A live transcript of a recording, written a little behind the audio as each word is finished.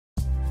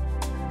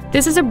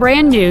This is a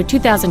brand new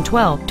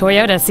 2012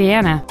 Toyota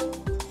Sienna.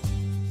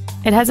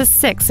 It has a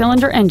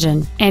 6-cylinder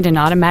engine and an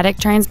automatic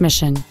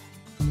transmission.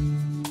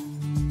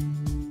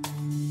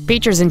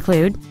 Features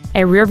include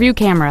a rear-view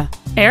camera,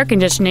 air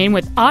conditioning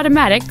with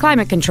automatic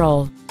climate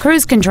control,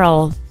 cruise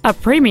control, a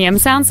premium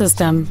sound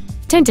system,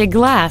 tinted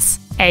glass,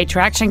 a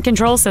traction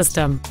control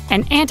system,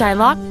 an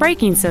anti-lock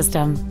braking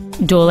system,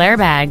 dual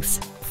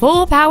airbags,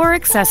 full power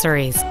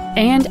accessories,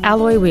 and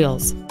alloy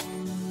wheels.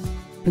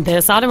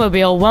 This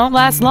automobile won't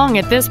last long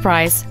at this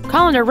price.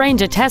 Call and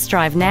arrange a test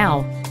drive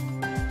now.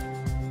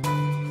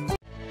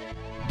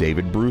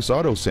 David Bruce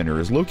Auto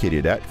Center is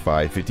located at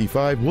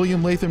 555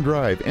 William Latham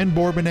Drive in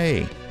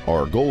Bourbonnais.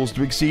 Our goal is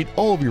to exceed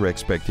all of your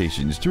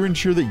expectations to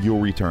ensure that you'll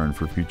return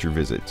for future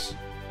visits.